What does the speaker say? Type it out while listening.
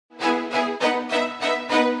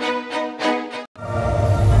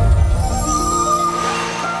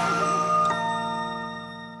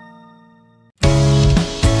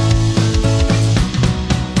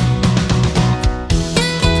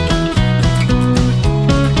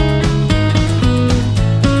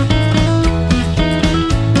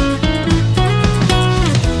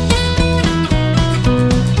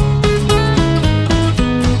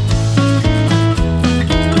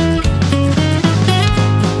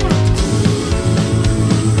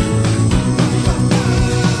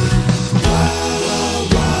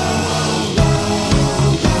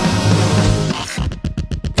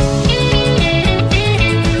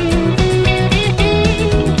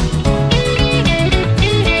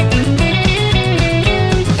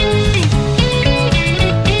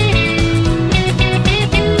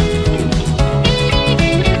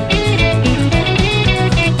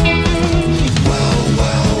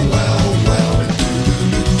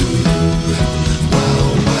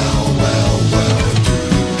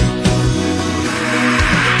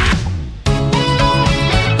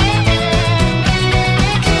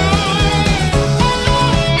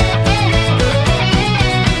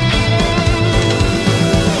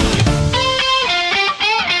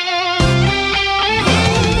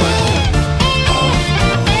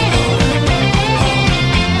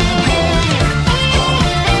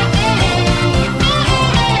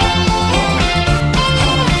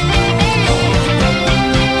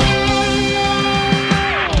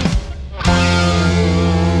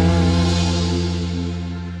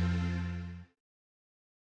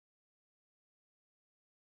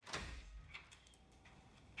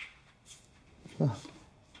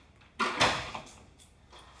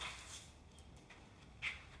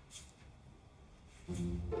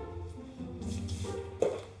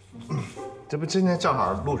这不今天正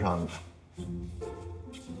好路上。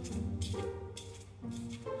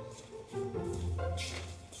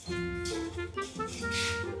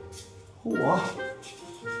嚯，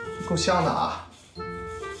够香的啊！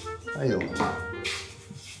哎呦，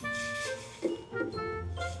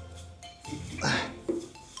哎，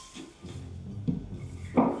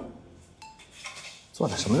做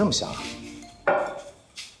的什么这么香啊？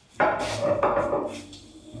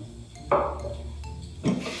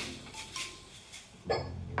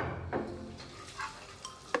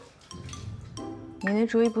 你那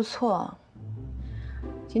主意不错。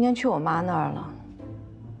今天去我妈那儿了，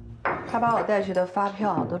她把我带去的发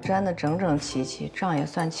票都粘得整整齐齐，账也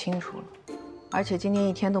算清楚了，而且今天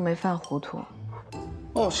一天都没犯糊涂。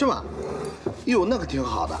哦，是吗？哟，那可挺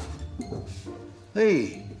好的。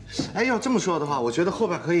哎，要这么说的话，我觉得后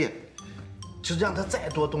边可以，就让他再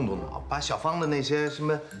多动动脑，把小芳的那些什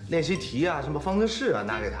么练习题啊、什么方程式啊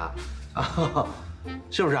拿给他，啊，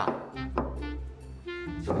是不是啊？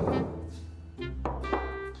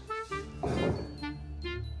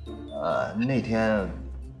 那天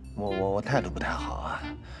我态度不太好啊。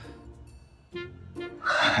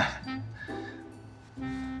嗨，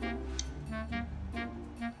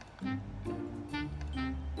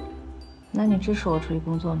那你支持我出去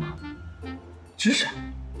工作吗？支持，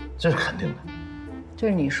这是肯定的。这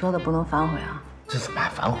是你说的，不能反悔啊。这怎么还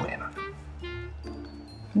反悔呢？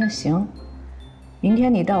那行，明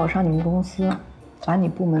天你带我上你们公司，把你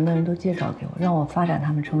部门的人都介绍给我，让我发展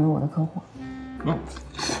他们成为我的客户。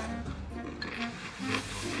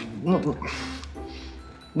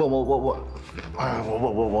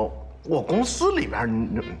我公司里边，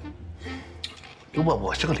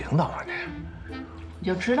我是个领导啊，你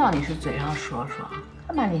就知道你是嘴上说说，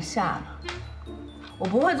看把你吓的。我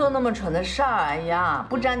不会做那么蠢的事儿，哎呀，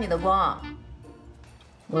不沾你的光。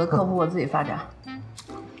我的客户我自己发展。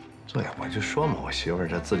对呀，我就说嘛，我媳妇儿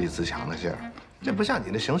这自立自强的劲儿，这不像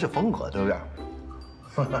你的行事风格，对不对？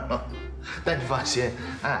但你放心，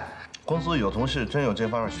哎。 公司有同事真有这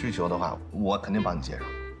方面需求的话，我肯定帮你介绍。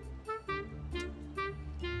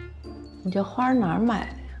你这花哪儿买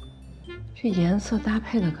的呀？这颜色搭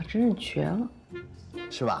配的可真是绝了，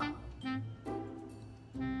是吧？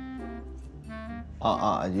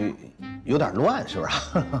有点乱，是不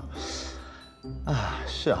是？啊，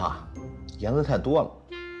是哈，颜色太多了。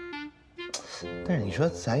但是你说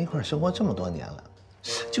咱一块生活这么多年了，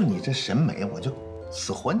就你这审美，我就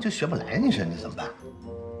死活你就学不来，你说你怎么办？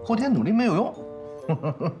 后天努力没有用，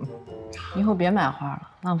以后别买花了，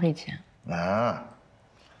浪费钱啊！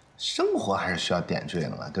生活还是需要点缀的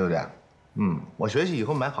嘛，对不对？我学习以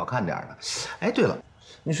后买好看点的。哎，对了，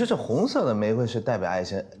你说这红色的玫瑰是代表爱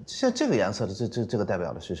心，像这个颜色的这个代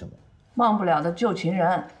表的是什么？忘不了的旧情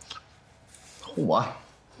人。我，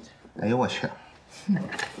哎呦我去！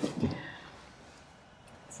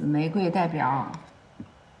紫玫瑰代表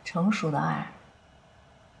成熟的爱。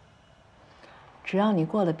 只要你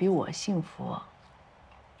过得比我幸福，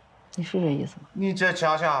你是这意思吗？你这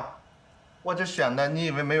瞧瞧，我这选的，你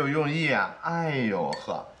以为没有用意啊？哎呦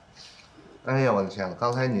呵，哎呀我的天呐，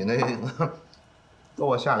刚才你那够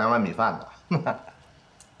我下2碗米饭的。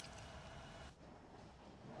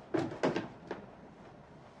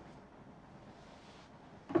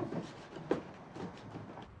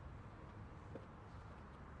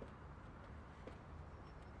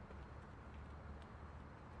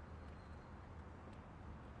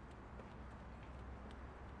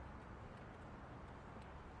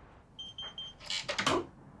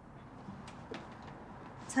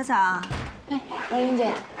草草，哎，罗琳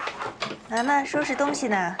姐，来嘛，收拾东西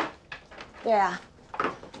呢。对啊，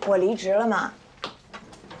我离职了嘛，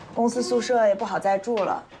公司宿舍也不好再住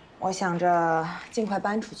了，我想着尽快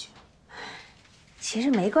搬出去。其实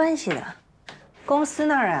没关系的，公司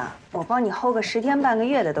那儿啊，我帮你 hold 个10天半个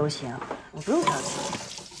月的都行，你不用着急。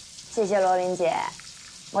谢谢罗琳姐，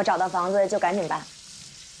我找到房子就赶紧搬。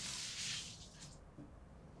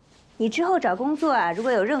你之后找工作啊，如果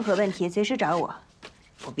有任何问题，随时找我。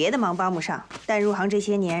 我别的忙帮不上，但入行这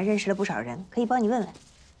些年认识了不少人，可以帮你问问。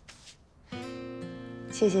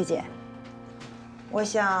谢谢姐，我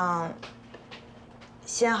想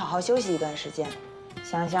先好好休息一段时间，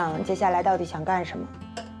想想接下来到底想干什么。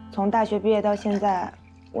从大学毕业到现在，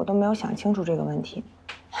我都没有想清楚这个问题。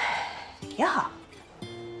也好，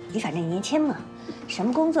你反正年轻嘛，什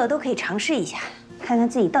么工作都可以尝试一下，看看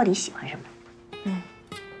自己到底喜欢什么。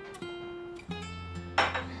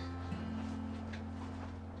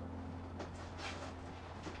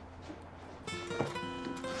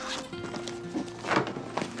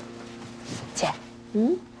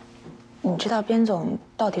嗯，你知道边总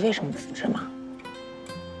到底为什么辞职吗？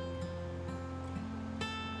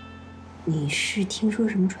你是听说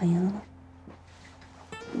什么传言了吗？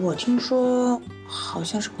我听说好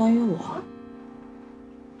像是关于我。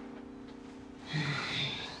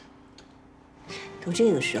都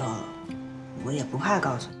这个时候了，我也不怕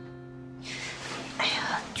告诉你。哎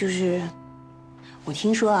呀，就是我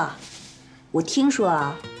听说啊，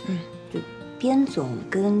就边总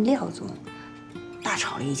跟廖总大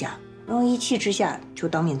吵了一架，然后一气之下就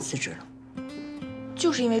当面辞职了。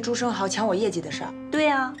就是因为朱生豪抢我业绩的事儿。对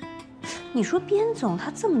啊，你说边总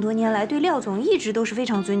他这么多年来对廖总一直都是非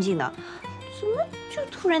常尊敬的，怎么就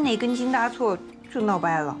突然哪根筋搭错就闹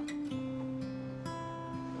掰了？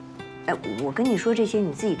哎，我跟你说这些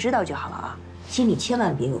你自己知道就好了啊，心里千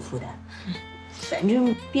万别有负担。反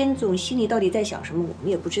正边总心里到底在想什么，我们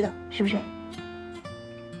也不知道，是不是？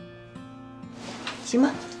行吧，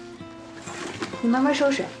你慢慢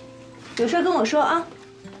收拾，有事跟我说啊。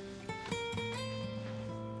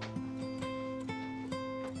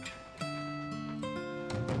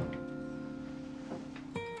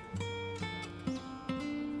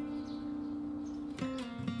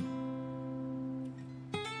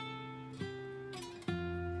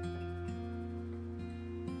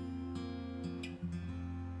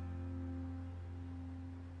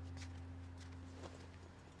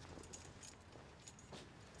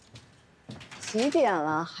几点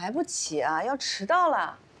了还不起啊？要迟到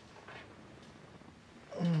了。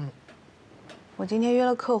我今天约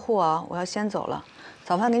了客户啊，我要先走了。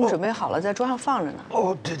早饭给你准备好了，在桌上放着呢。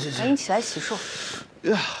哦，对，赶紧起来洗漱。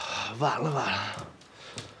呀，晚了。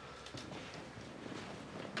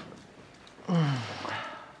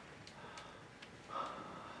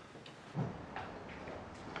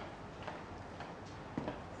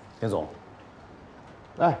田总，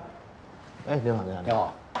哎，您好。你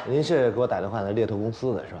好，您是给我打电话的猎头公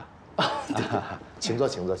司的是吧？请坐。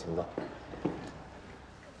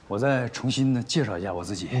我再重新的介绍一下我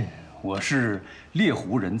自己，我是猎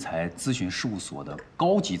狐人才咨询事务所的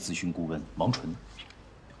高级咨询顾问王纯。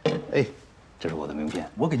哎，这是我的名片，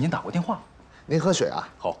我给您打过电话。您喝水啊？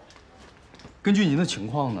好，根据您的情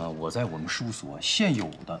况呢，我在我们事务所现有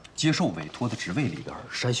的接受委托的职位里边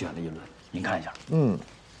筛选了一轮，您看一下。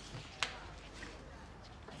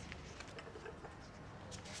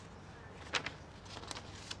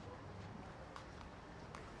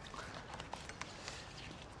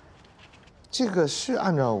这个是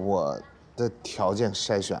按照我的条件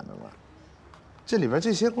筛选的吗？这里边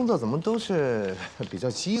这些工作怎么都是比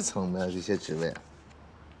较基层的这些职位啊？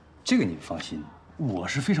这个你放心，我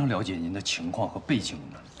是非常了解您的情况和背景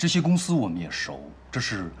的，这些公司我们也熟，这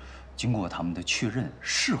是经过他们的确认，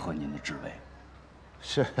适合您的职位。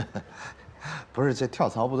是，不是这跳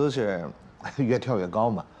槽不都是越跳越高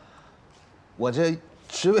吗？我这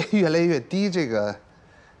职位越来越低，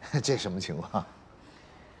这什么情况？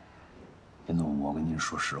边总，我跟您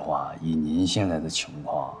说实话，以您现在的情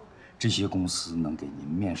况，这些公司能给您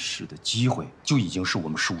面试的机会，就已经是我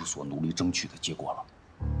们事务所努力争取的结果了。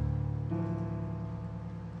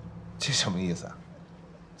这什么意思啊？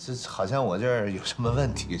这好像我这儿有什么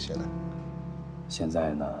问题似的。现在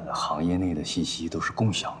呢，行业内的信息都是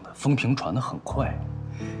共享的，风评传得很快。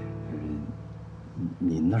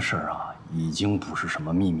您的事儿啊，已经不是什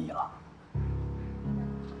么秘密了。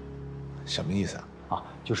什么意思啊？啊，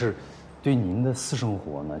就是对您的私生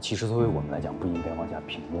活呢，其实作为我们来讲，不应该往下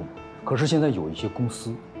评论。可是现在有一些公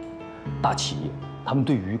司、大企业，他们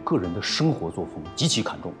对于个人的生活作风极其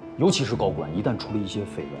看重，尤其是高管，一旦出了一些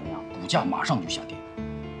绯闻呀，股价马上就下跌。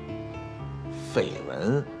绯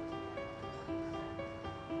闻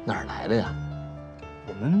哪儿来的呀？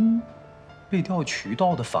我们背调渠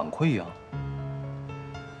道的反馈呀，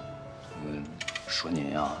说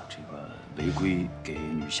您呀，这个违规给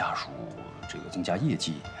女下属这个增加业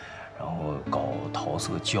绩，然后搞桃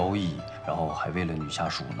色交易，然后还为了女下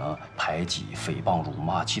属呢排挤、诽谤、辱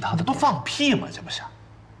骂其他的。不放屁吗？这不是？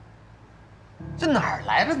这哪儿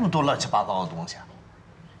来的那么多乱七八糟的东西啊？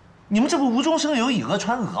你们这不无中生有，以讹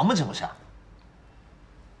传讹吗？这不是？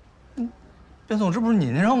边总，这不是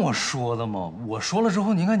您让我说的吗？我说了之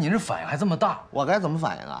后，您看您这反应还这么大，我该怎么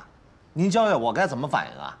反应啊？您教教我该怎么反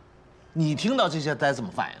应啊？你听到这些该怎么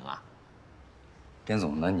反应啊？边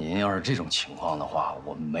总，那您要是这种情况的话，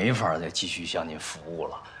我没法再继续向您服务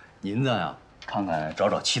了。您再呀，看看找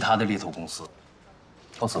找其他的猎头公司。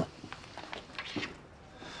告辞。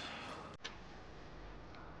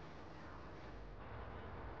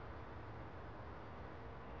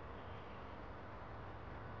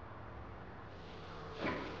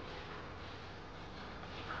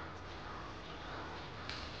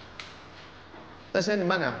大仙，你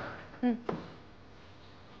慢点。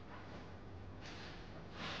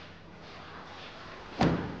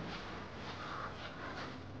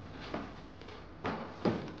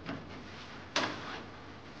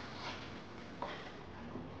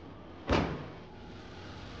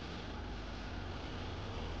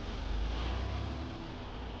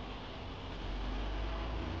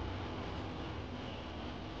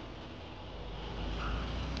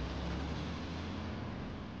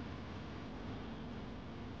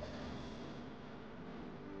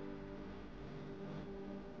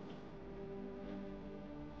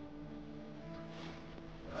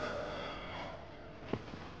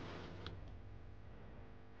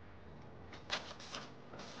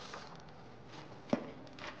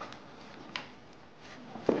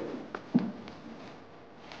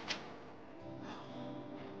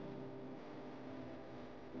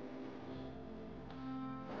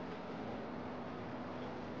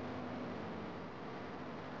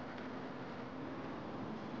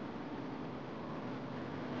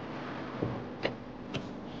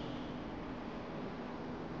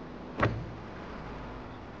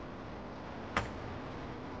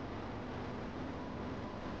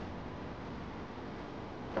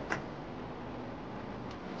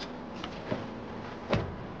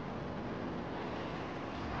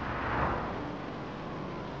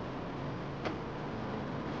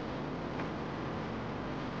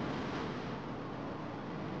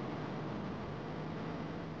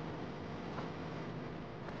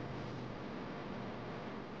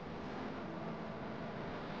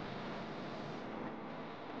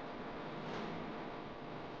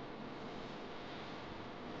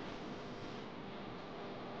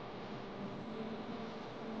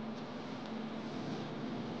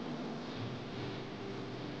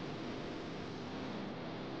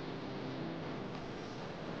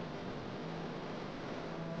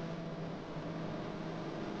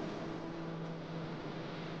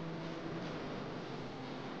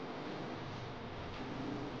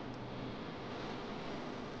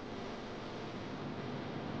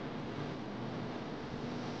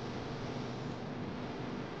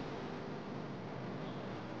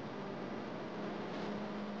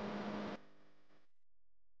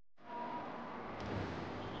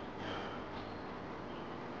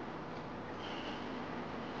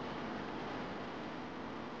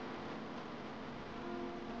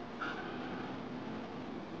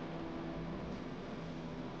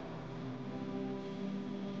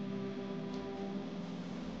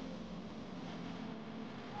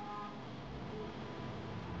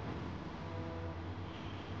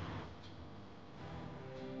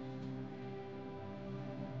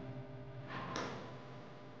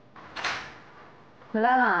回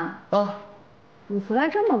来啦？啊，你回来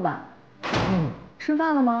这么晚？吃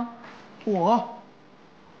饭了吗？我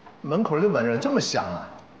门口就闻着这么香啊！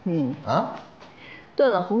啊，炖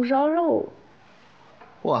了红烧肉。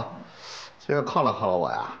哇，这是犒劳我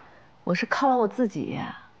呀？我是犒劳我自己，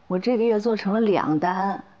我这个月做成了2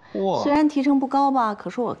单。哇，虽然提成不高吧，可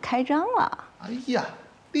是我开张了。哎呀，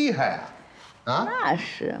厉害呀！啊，那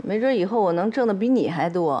是，没准以后我能挣的比你还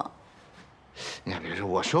多。你看别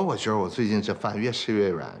说，我觉得我最近这饭越吃越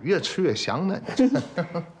软，越吃越香呢。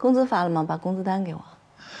工资发了吗？把工资单给我。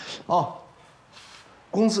哦，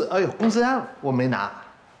工资，哎呦，工资单我没拿，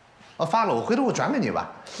发了，回头我转给你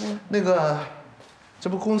吧。那个，这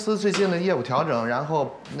不公司最近的业务调整，然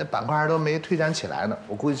后那板块都没推展起来呢，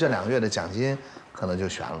我估计这2个月的奖金可能就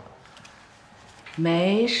悬了。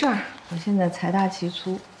没事儿，我现在财大气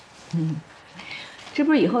粗。这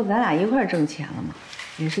不是以后咱俩一块儿挣钱了吗？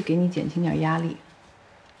也是给你减轻点压力。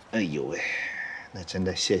哎呦喂，那真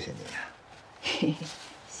的谢谢你呀。嘿嘿，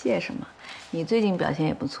谢什么？你最近表现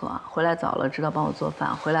也不错啊，回来早了知道帮我做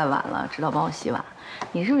饭，回来晚了知道帮我洗碗。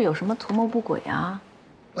你是不是有什么图谋不轨啊？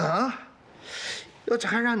啊，哟，这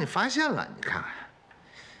还让你发现了？你看，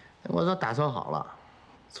我都打算好了，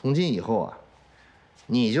从今以后啊，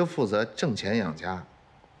你就负责挣钱养家，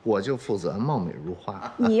我就负责貌美如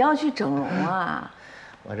花。你要去整容啊？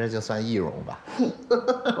我这就算易容吧。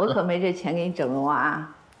我可没这钱给你整容啊。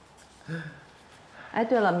哎，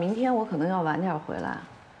对了，明天我可能要晚点回来，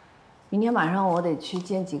明天晚上我得去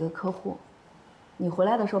见几个客户，你回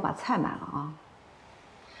来的时候把菜买了啊。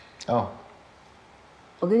哦。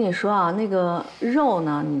我跟你说啊，那个肉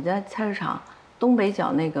呢，你在菜市场东北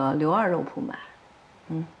角那个刘二肉铺买。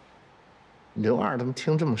刘二怎么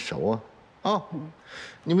听这么熟啊？哦，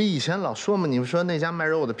你们以前老说嘛，你们说那家卖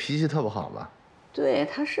肉的脾气特不好吗？对，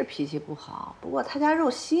他是脾气不好，不过他家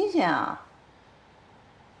肉新鲜啊。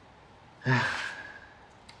哎，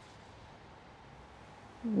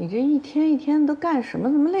你这一天一天都干什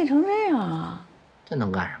么？怎么累成这样啊？这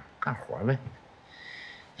能干什么？干活呗。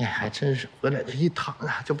哎，还真是，回来这一躺着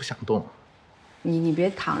就不想动。你别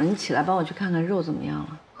躺着，你起来帮我去看看肉怎么样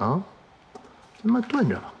了。啊？他妈炖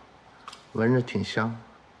着了，闻着挺香。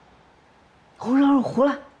红烧肉糊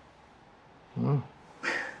了。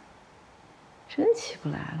真起不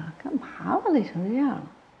来了，干嘛吧？累成这样了。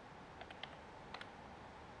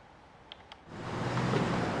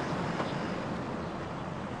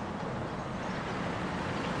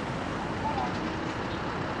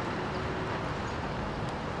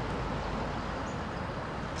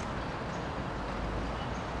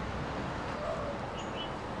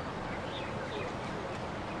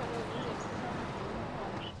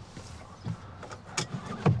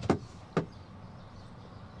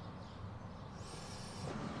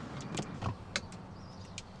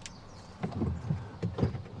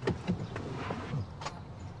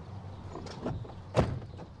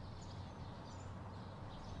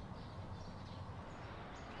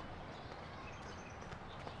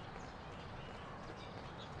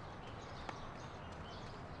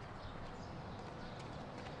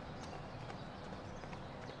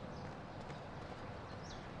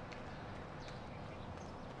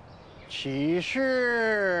启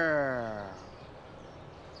示，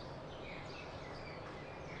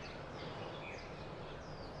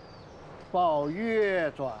抱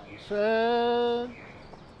月转身，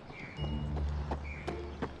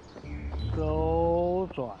勾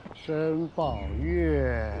转身抱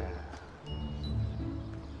月，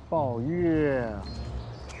抱月，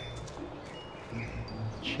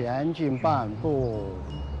前进半步。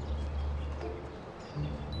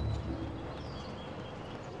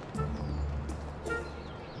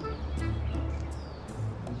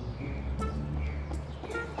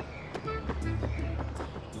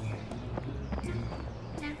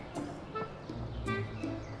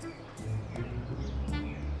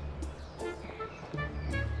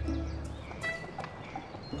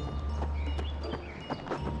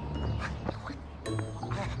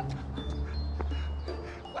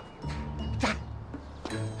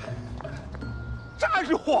战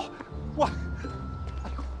士货，我，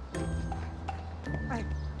哎，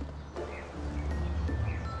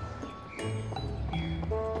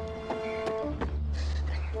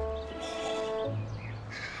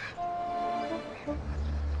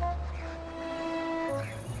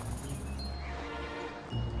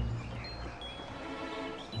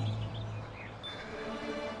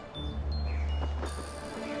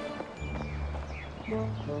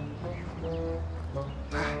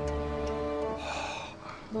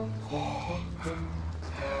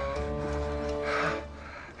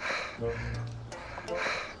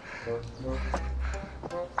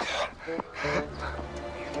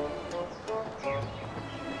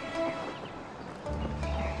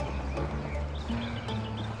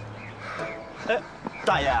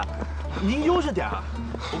大爷，您悠着点啊！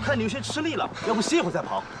我看你有些吃力了，要不歇一会儿再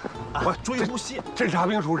跑。我注意呼吸。侦察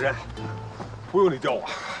兵出身，不用你教我。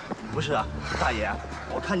不是啊，大爷，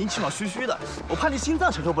我看您气喘吁吁的，我怕您心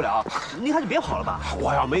脏承受不了，您还是别跑了吧。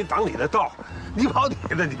我要没挡你的道，你跑你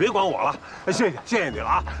的，你别管我了。谢谢你了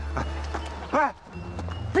啊！哎，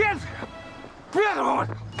别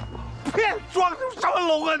装什么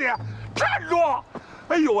龙啊你！站住！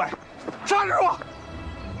哎呦喂，站住！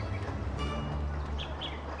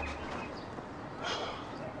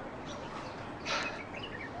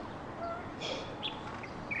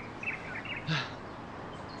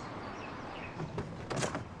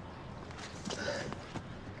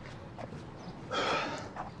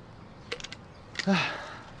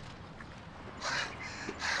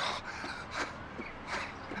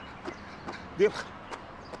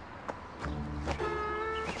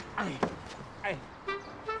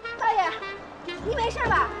大爷，你没事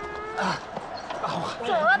吧？怎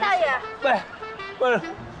么了，大爷？喂，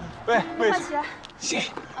快起来！谢，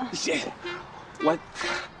我，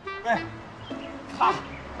好，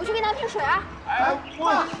我去给你拿瓶水啊。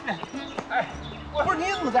不是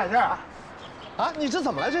你怎么在这儿啊？啊，你这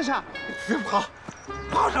怎么了？这是？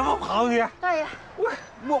跑什么跑你？大爷，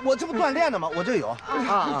我这不锻炼的吗？我这有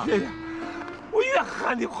啊。谢谢，我越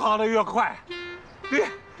喊你跑得越快，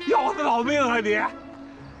你要我的老命啊你！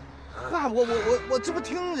嗨，我这不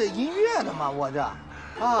听着音乐呢吗？我这，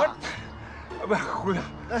啊，不是姑娘，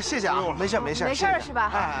谢谢啊，没事。没事了是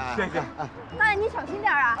吧？谢谢。大爷你小心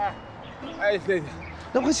点啊！谢谢。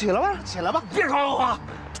那快起来吧，起来吧。别搞我！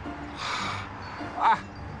哎，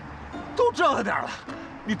都这个点了，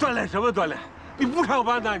你锻炼什么锻炼？你不上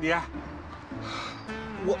班呢你？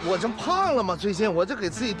我这胖了吗？最近我这给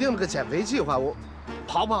自己定了个减肥计划，我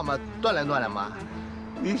跑嘛，锻炼嘛。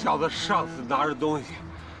你小子上次拿着东西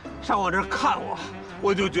上我这儿看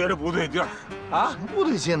我就觉得不对劲儿啊！不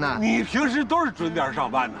对劲呢？你平时都是准点上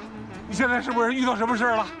班的，你现在是不是遇到什么事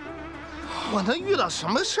了？我能遇到什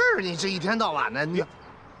么事儿？你这一天到晚的，你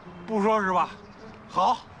不说是吧？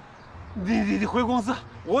好，你回公司，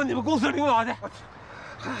我问你们公司领导去。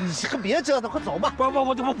你可别折腾，快走吧。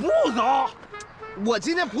我不走。我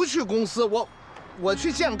今天不去公司，我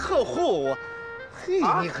去见客户。嘿，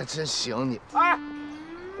你可真行你！哎，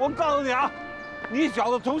我告诉你啊，你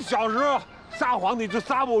小子从小时候撒谎你就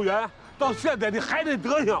撒不圆，到现在你还这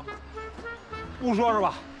德行，不说是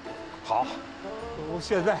吧？好，我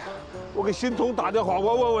现在我给新彤打电话，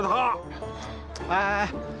我问问他。哎，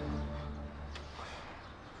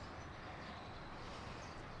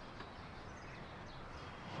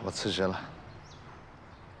我辞职了。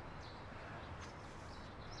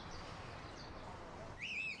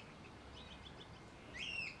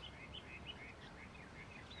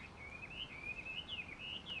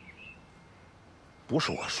不是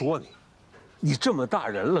我说你这么大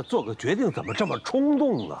人了，做个决定怎么这么冲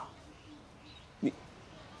动啊？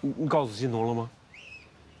你告诉新彤了吗？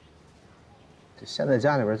这现在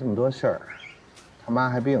家里边这么多事儿，他妈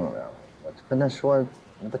还病着，我跟他说，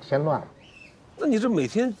那不添乱吗？那你这每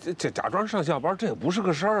天假装上下班，这也不是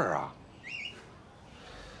个事儿啊。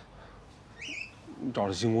你找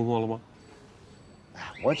着新工作了吗？哎，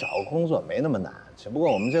我找个工作没那么难，只不过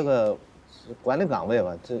我们这个管理岗位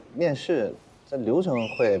吧，这面试这流程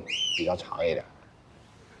会比较长一点。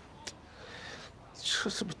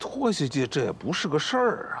这不拖下去，这也不是个事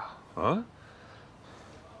儿啊！啊！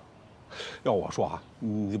要我说啊，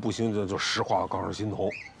你不行就实话告诉新彤，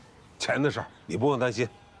钱的事儿你不用担心，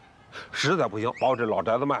实在不行把我这老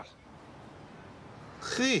宅子卖了。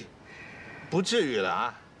嘿，不至于了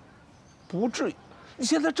啊！不至于，你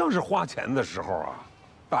现在正是花钱的时候啊！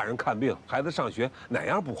大人看病，孩子上学，哪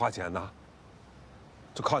样不花钱呢？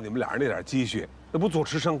就靠你们俩人那点积蓄，那不坐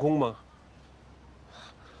吃山空吗？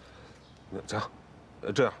行，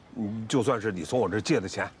这样，你就算是你从我这借的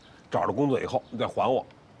钱，找着工作以后你再还我，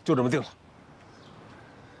就这么定了。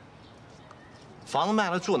房子卖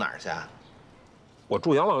了住哪儿去啊？我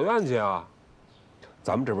住养老院去啊，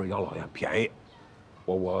咱们这边养老院便宜，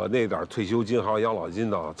我那点退休金还有养老金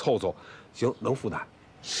呢，凑凑，行，能负担。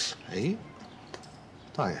哎，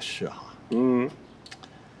倒也是哈。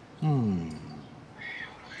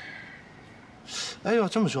哎呦，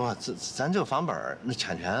这么说，咱这个房本那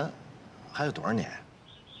产权还有多少年？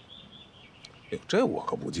哎呦，这我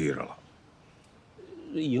可不记着了。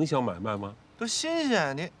影响买卖吗？多新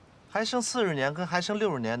鲜！你还剩40年跟还剩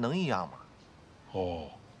60年能一样吗？哦，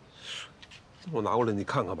我拿过来你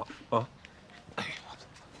看看吧，啊。哎呦，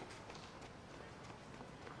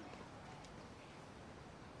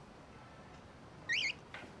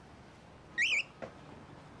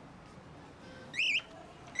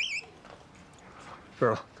这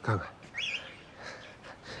儿了，看看。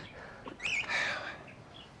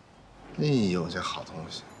哎呦，这好东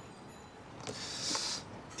西！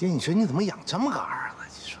爹，你说你怎么养这么个儿子？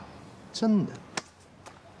你说，真的。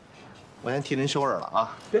我先替您收拾了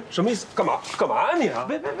啊！别，什么意思？干嘛你啊？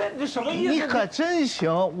别，你什么意思？你可真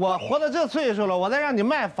行！我活到这岁数了，我再让你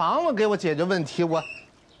卖房子给我解决问题，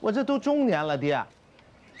我这都中年了，爹。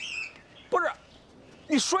不是，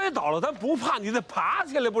你摔倒了咱不怕，你得爬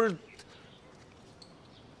起来不是？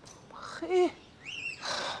嘿。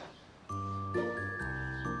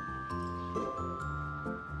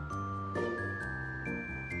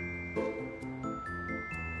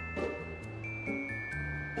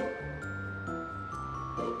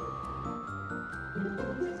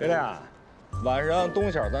 别亮，晚上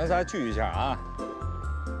东小咱仨聚一下啊！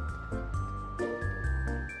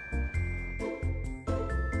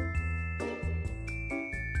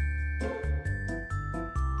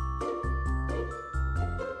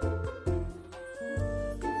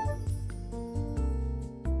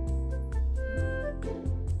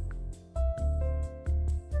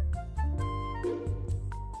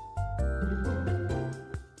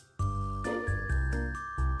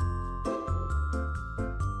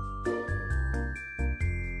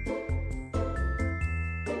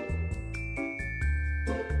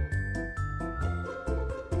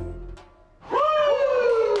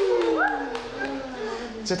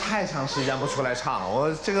这太长时间不出来唱了，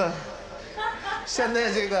我这个现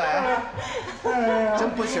在这个真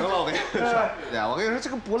不行了，我跟你说，我跟你说，这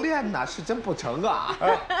个不练呐是真不成啊！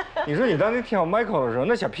你说你当年跳 Michael 的时候，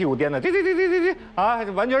那小屁股颠的，对啊，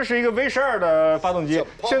完全是一个 V12的发动机。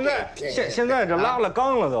现在这拉了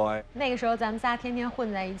缸了都。那个时候咱们仨天天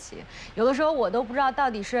混在一起，有的时候我都不知道到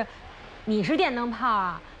底是你是电灯泡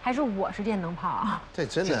啊。 还是我是电灯泡啊？这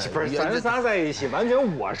真的不是咱仨在一起，完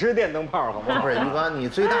全我是电灯泡，好不好？不是于刚，你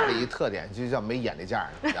最大的一个特点就叫没眼力劲儿，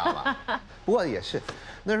你知道吧？不过也是，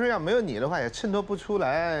那时候要没有你的话，也衬托不出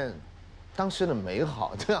来当时的美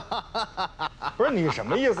好，对吧？不是你什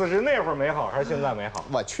么意思？是那会儿美好还是现在美好？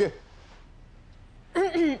我去。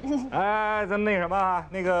哎，咱那什么，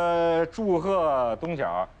那个祝贺东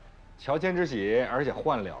晓。 乔迁之喜，而且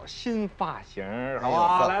换了新发型，好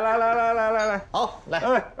吧？来，好，来，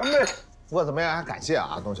干杯！不过怎么样，还感谢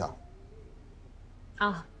啊，东晓。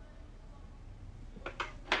啊。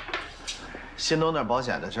新东那保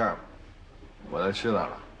险的事儿，我都知道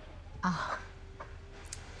了。啊。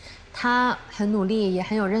他很努力，也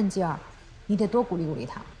很有韧劲儿，你得多鼓励鼓励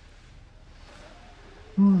他。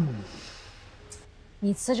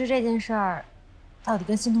你辞职这件事儿，到底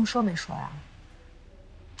跟新东说没说呀？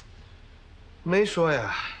 没说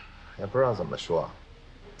呀，也不知道怎么说。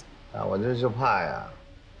啊，我这就怕呀，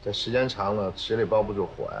这时间长了，纸里包不住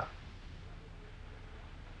火呀。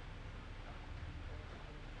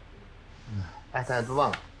哎，但是都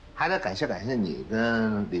忘了，还得感谢你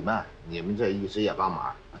跟李曼，你们这一直也帮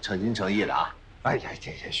忙，诚心诚意的啊。哎呀，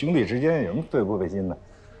这兄弟之间有什么费不费心的？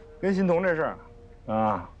跟欣桐这事儿，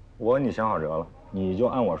啊，你想好辙了，你就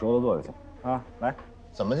按我说的做就行啊。来，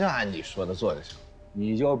怎么叫按你说的做就行？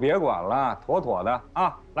 你就别管了，妥妥的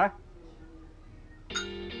啊！来，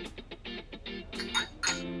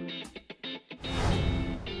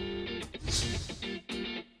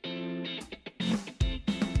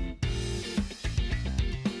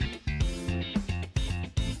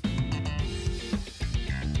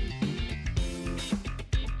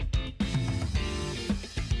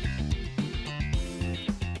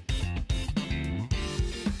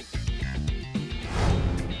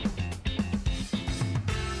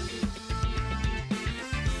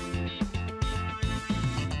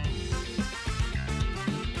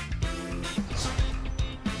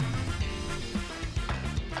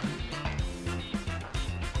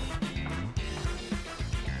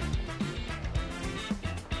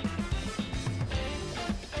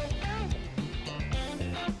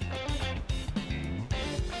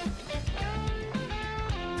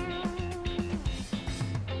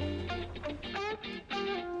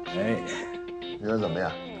哎，你说怎么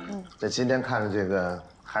样？这今天看着这个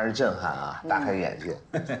还是震撼啊，大开眼界。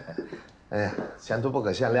哎呀，前途不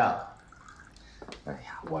可限量。哎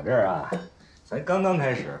呀，我这儿啊，咱刚刚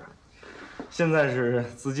开始，现在是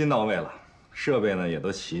资金到位了，设备呢也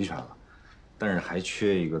都齐全了，但是还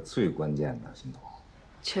缺一个最关键的，欣桐。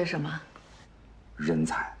缺什么？人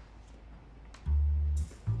才。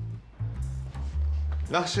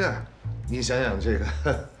那是，你想想这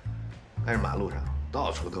个，看着马路上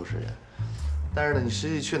到处都是人，但是呢，你实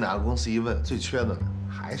际去哪个公司一问，最缺的呢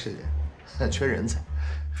还是人，缺人才。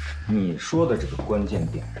你说的这个关键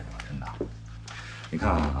点是什么？真的，你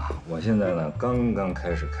看啊，我现在呢刚刚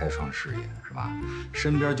开始开创事业，是吧？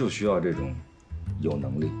身边就需要这种有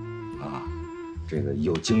能力啊，这个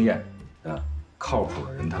有经验的靠谱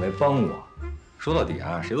的人他来帮我。说到底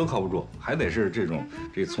啊，谁都靠不住，还得是这种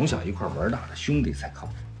从小一块玩大的兄弟才靠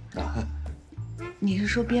谱啊。你是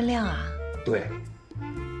说边亮啊？对。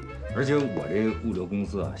而且我这个物流公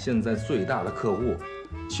司啊，现在最大的客户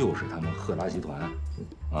就是他们赫拉集团，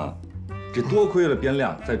啊，这多亏了边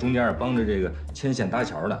亮在中间帮着这个牵线搭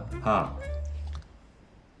桥的啊。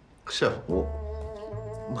是我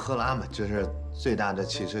们赫拉嘛，就是最大的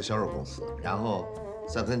汽车销售公司，然后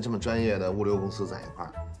再跟这么专业的物流公司在一块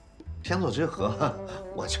儿，天作之合，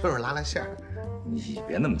我就是拉拉线儿。你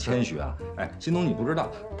别那么谦虚啊！哎，新东你不知道，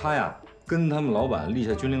他呀跟他们老板立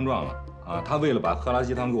下军令状了啊！他为了把赫拉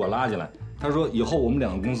集团给我拉进来，他说以后我们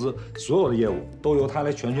两个公司所有的业务都由他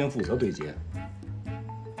来全权负责对接。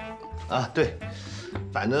啊，对，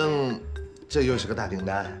反正这又是个大订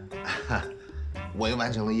单，我又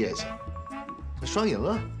完成了业绩，双赢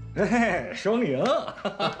啊！哎，双赢！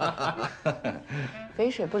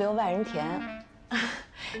肥水不流外人田，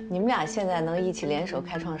你们俩现在能一起联手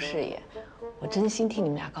开创事业，我真心替你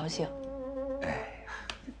们俩高兴。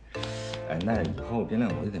哎，那以后边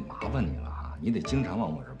亮我就得麻烦你了啊，你得经常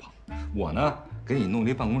往我这儿跑。我呢，给你弄了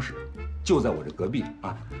一办公室，就在我这隔壁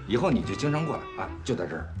啊。以后你就经常过来啊，就在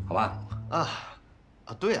这儿，好吧？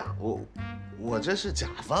对呀，我这是甲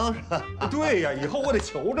方是吧？对呀，以后我得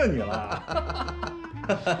求着你了。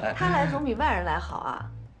他来总比外人来好啊。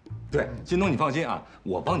对，新东你放心啊，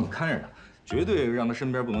我帮你看着他，绝对让他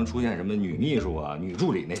身边不能出现什么女秘书啊、女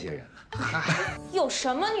助理那些人。有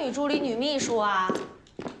什么女助理、女秘书啊？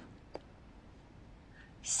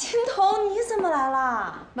心头，你怎么来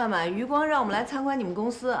了？曼曼，余光让我们来参观你们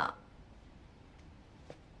公司啊。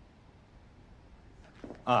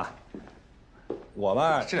啊，我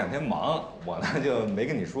吧这2天忙，我呢就没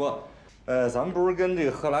跟你说。咱们不是跟这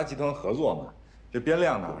个赫拉集团合作吗？这边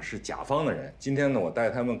亮呢是甲方的人，今天呢我带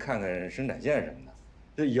他们看看生产线什么的。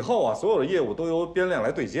这以后啊，所有的业务都由边亮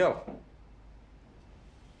来对接了。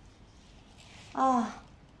哦，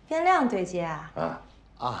边亮对接啊？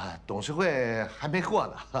董事会还没过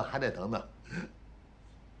呢，还得等等。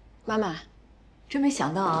妈妈，真没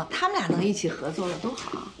想到啊，他们俩能一起合作了，多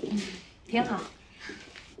好。挺好。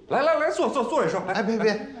来，坐一说。哎，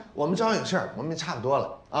别，我们正好有事儿，我们也差不多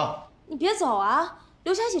了啊。你别走啊，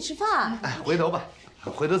留下一起吃饭。哎，回头吧，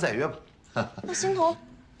回头再约吧。那心头，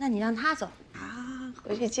那你让他走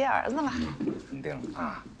回去接儿子吧。肯定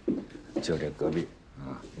啊，就这隔壁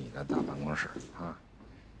啊，你的大办公室啊。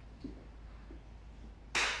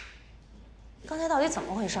刚才到底怎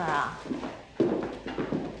么回事啊？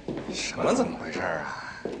什么怎么回事啊？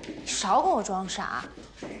少跟我装傻！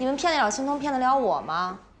你们骗得了心通，骗得了我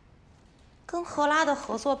吗？跟赫拉的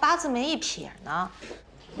合作八字没一撇呢，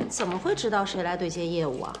怎么会知道谁来对接业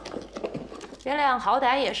务啊？边亮好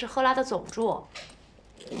歹也是赫拉的总助，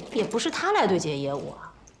也不是他来对接业务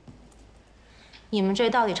啊。你们这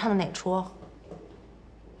到底唱的哪出？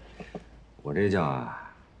我这叫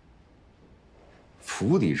啊，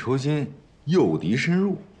釜底抽薪，诱敌深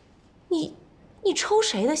入。你抽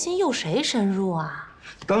谁的心，诱谁深入啊？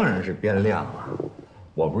当然是边亮了，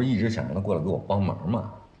我不是一直想让他过来给我帮忙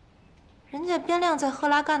吗？人家边亮在赫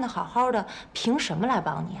拉干得好好的，凭什么来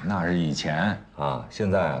帮你啊？那是以前啊，现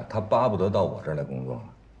在啊，他巴不得到我这儿来工作了。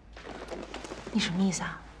你什么意思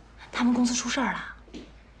啊？他们公司出事儿了？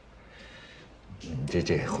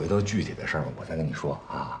这回头具体的事儿我再跟你说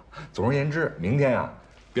啊。总而言之，明天啊，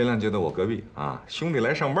边亮就在我隔壁啊，兄弟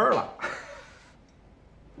来上班了。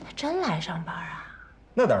他真来上班啊？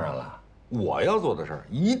那当然了，我要做的事儿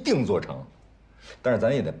一定做成，但是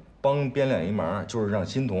咱也得帮边亮一忙，就是让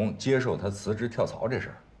欣桐接受他辞职跳槽这事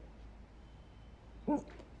儿。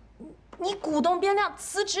你鼓动边亮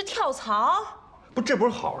辞职跳槽？不，这不是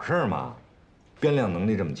好事吗？边亮能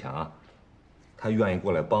力这么强，他愿意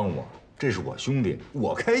过来帮我，这是我兄弟，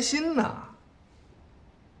我开心呐。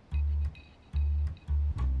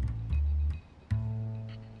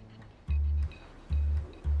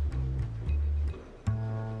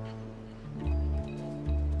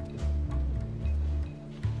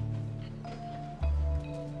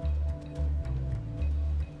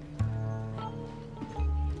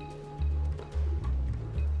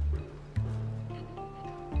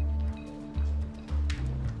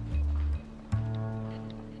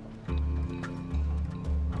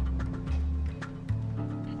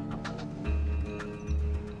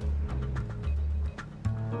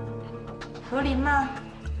罗琳吗？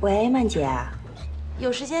喂，曼姐。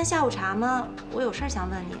有时间下午茶吗？我有事儿想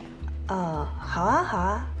问你。好啊，好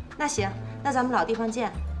啊。那行，那咱们老地方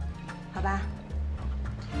见，好吧？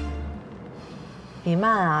李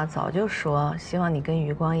曼啊，早就说希望你跟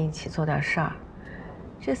余光一起做点事儿，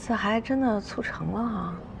这次还真的促成了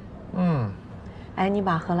哈。哎，你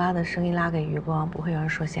把赫拉的生意拉给余光，不会有人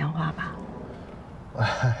说闲话吧？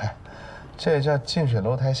哎，这叫近水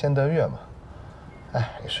楼台先得月嘛。哎，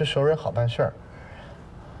也是熟人好办事儿。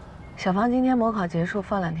小芳今天模考结束，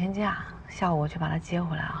放2天假，下午我去把她接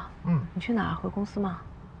回来啊。嗯，你去哪儿？回公司吗？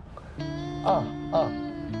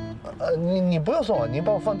你不用送我，你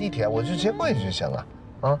帮我放地铁，我就直接过去就行了。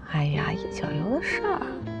啊？哎呀，一脚油的事儿，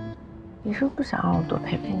你是不是不想让我多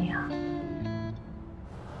陪陪你啊？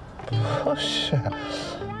不是，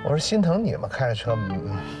我是心疼你嘛，开着车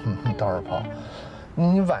到处跑。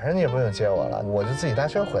你晚上你也不用接我了，我就自己搭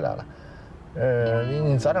车回来了。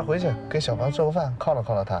你早点回去，给小芳做个饭，犒劳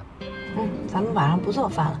犒劳她。嗯，咱们晚上不做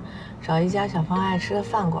饭了，找一家小芳爱吃的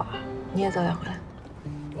饭馆，你也早点回来。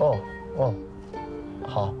哦，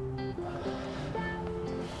好。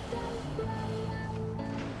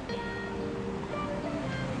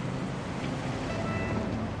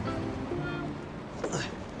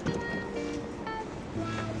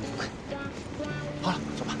好了，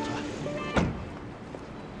走吧。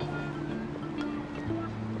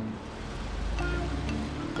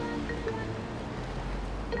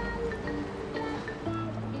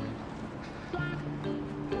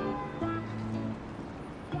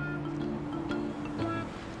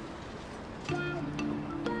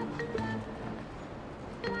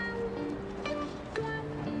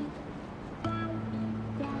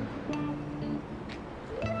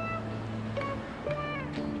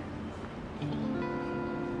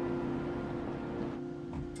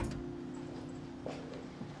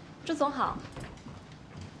朱总好。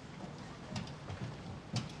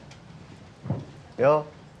哟，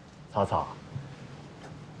草草，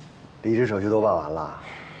离职手续都办完了，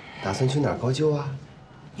打算去哪儿高就啊？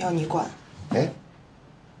要你管。哎，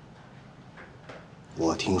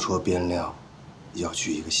我听说边亮要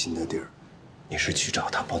去一个新的地儿，你是去找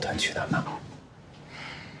他抱团取暖吗？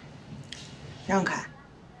让开！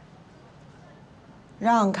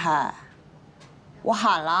让开！我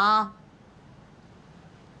喊了啊！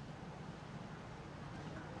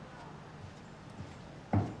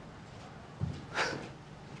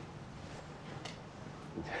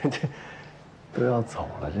这都要走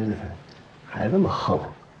了，这还那么横。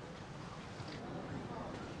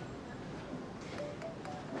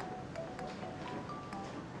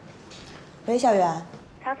喂，小袁。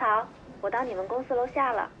草草，我到你们公司楼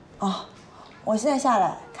下了。哦，我现在下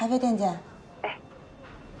来，咖啡店见。哎。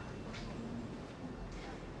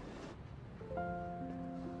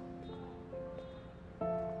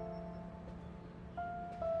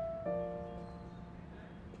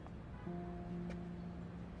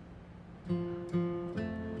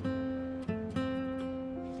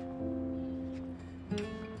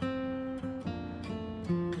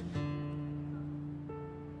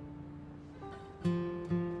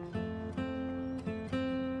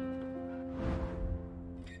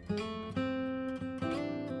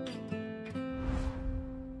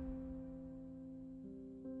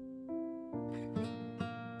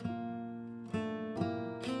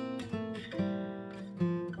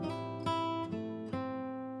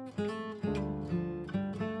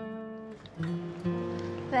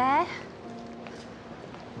喂，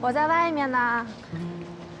我在外面呢，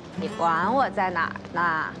你管我在哪儿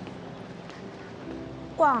呢？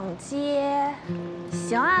逛街，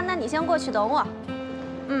行啊，那你先过去等我。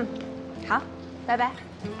嗯，好，拜拜。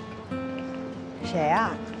谁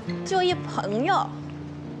呀？就一朋友。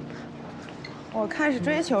我看是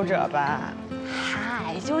追求者吧。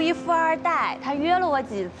嗨，就一富二代，他约了我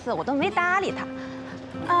几次，我都没搭理他。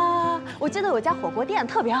我记得有家火锅店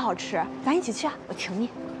特别好吃，咱一起去啊，我请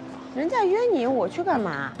你。人家约你，我去干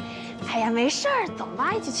嘛？哎呀，没事儿，走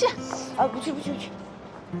吧，一起去。不去。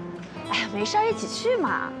哎呀，没事儿，一起去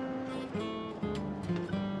嘛。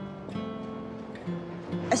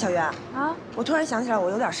哎，小袁啊，我突然想起来，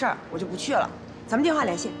我有点事儿，我就不去了。咱们电话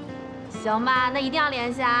联系。行吧，那一定要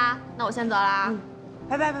联系啊。那我先走了。嗯，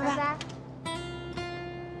拜拜。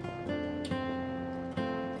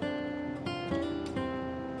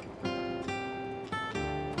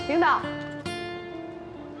领导。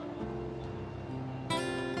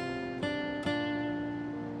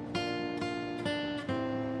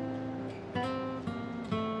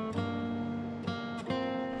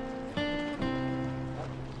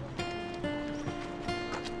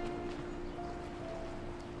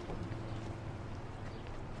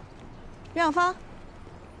任小芳。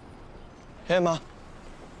哎妈。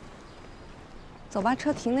走吧，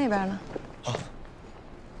车停那边呢。好。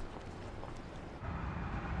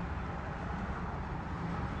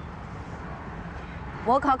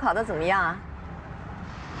模考考得怎么样啊？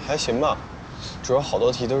还行吧，主要好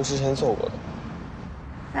多题都是之前做过的。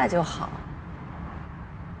那就好。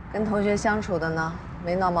跟同学相处的呢，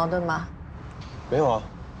没闹矛盾吧？没有啊，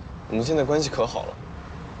我们现在关系可好了。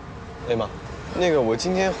哎妈，那个我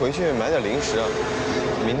今天回去买点零食啊，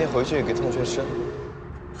明天回去给同学吃。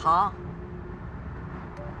好。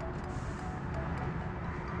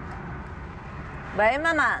喂，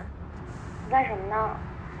曼曼，你干什么呢？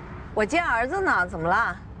我接儿子呢，怎么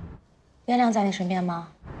了？边亮在你身边吗？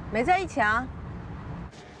没在一起啊。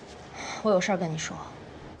我有事儿跟你说。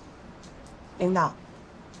领导，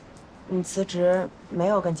你辞职没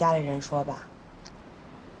有跟家里人说吧？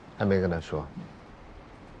还没跟他说，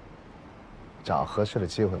找合适的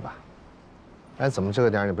机会吧。哎，怎么这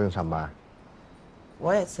个点你不用上班？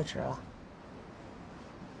我也辞职了，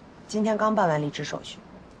今天刚办完离职手续。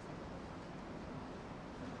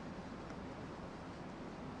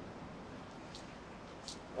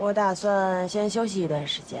我打算先休息一段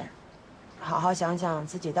时间，好好想想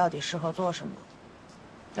自己到底适合做什么，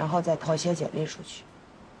然后再投些简历出去。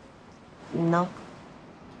你呢？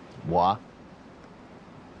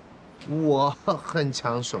我很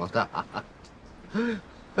抢手的，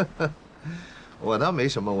我倒没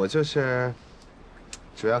什么，我就是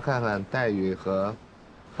主要看看待遇和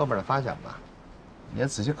后边的发展吧，也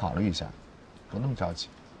仔细考虑一下，不那么着急。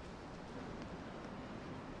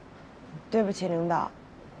对不起，领导，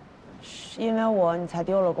是因为我你才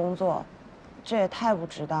丢了工作，这也太不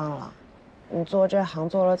值当了。你做这行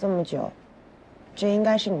做了这么久，这应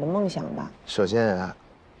该是你的梦想吧？首先啊，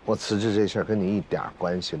我辞职这事儿跟你一点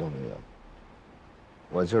关系都没有，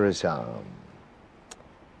我就是想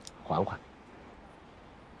缓缓。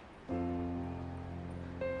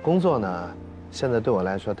工作呢，现在对我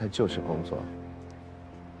来说，它就是工作，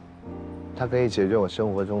它可以解决我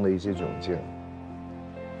生活中的一些窘境，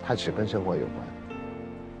它只跟生活有关，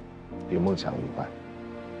与梦想无关。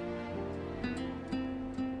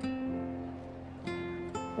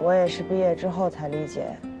我也是毕业之后才理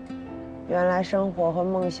解，原来生活和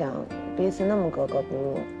梦想彼此那么格格不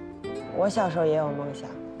入。我小时候也有梦想，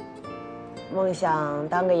梦想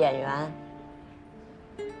当个演员。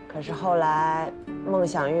可是后来梦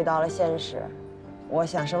想遇到了现实，我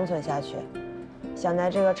想生存下去，想在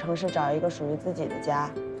这个城市找一个属于自己的家。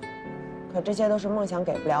可这些都是梦想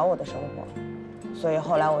给不了我的生活，所以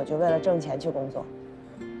后来我就为了挣钱去工作。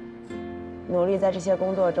努力在这些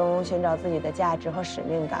工作中寻找自己的价值和使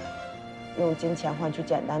命感，用金钱换取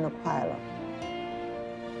简单的快乐。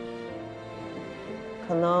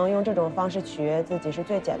可能用这种方式取悦自己是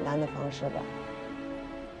最简单的方式吧。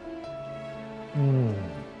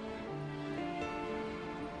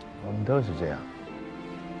我们都是这样，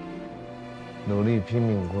努力拼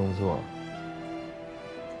命工作，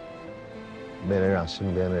为了让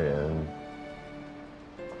身边的人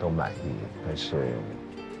都满意，但是。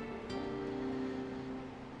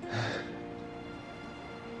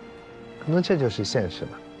可能这就是现实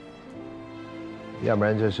吧，要不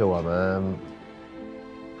然就是我们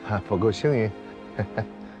还不够幸运。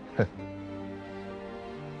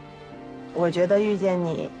我觉得遇见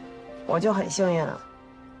你，我就很幸运了。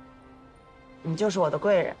你就是我的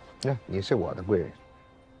贵人。你是我的贵人。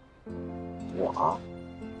我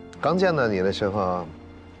刚见到你的时候，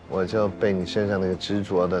我就被你身上那个执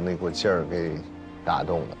着的那股劲儿给打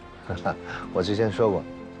动了。我之前说过，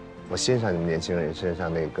我欣赏你们年轻人身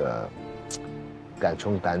上那个敢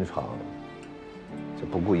冲敢闯、就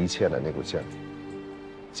不顾一切的那股劲儿，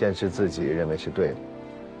坚持自己认为是对的，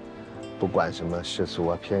不管什么世俗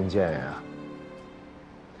啊、偏见呀。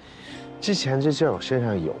之前这劲儿我身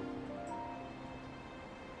上有，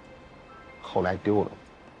后来丢了，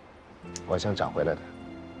我想找回来它，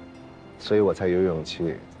所以我才有勇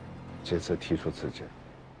气这次提出辞职。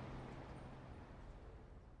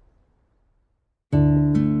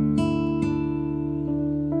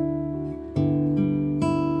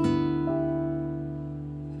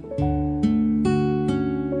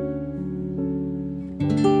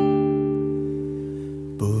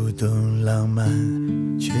不懂浪漫，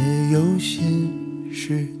却又信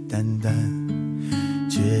誓旦旦，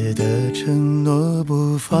觉得承诺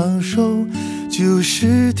不放手就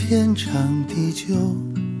是天长地久，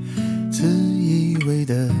自以为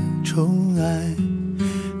的宠爱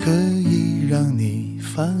可以让你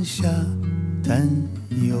放下担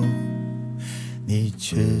忧，你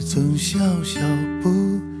却总笑笑不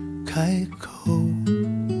开口，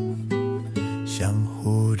想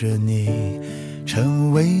护着你，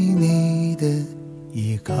成为你的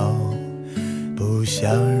依靠，不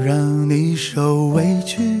想让你受委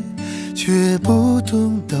屈，却不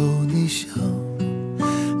懂逗你笑，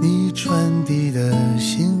你传递的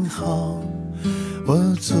信号，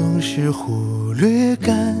我总是忽略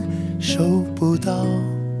感受不到，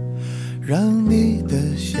让你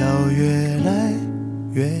的笑越来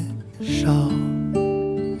越少。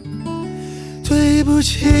对不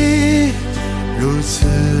起，如此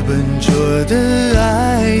笨拙的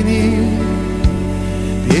爱你，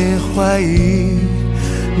别怀疑，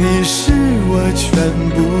你是我全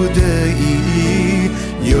部的意义。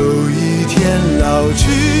有一天老去，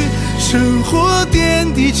生活点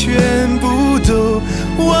滴全部都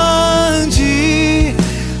忘记，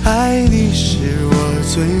爱你是我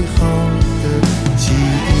最好的记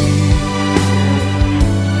忆。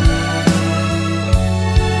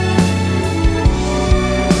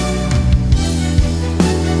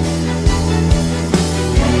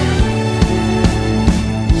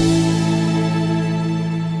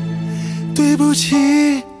对不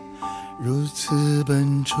起，如此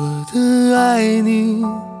笨拙的爱你，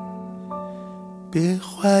别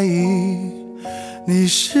怀疑，你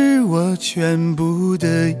是我全部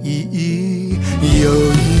的意义。有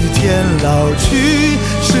一天老去，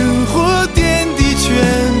生活点滴全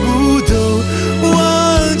部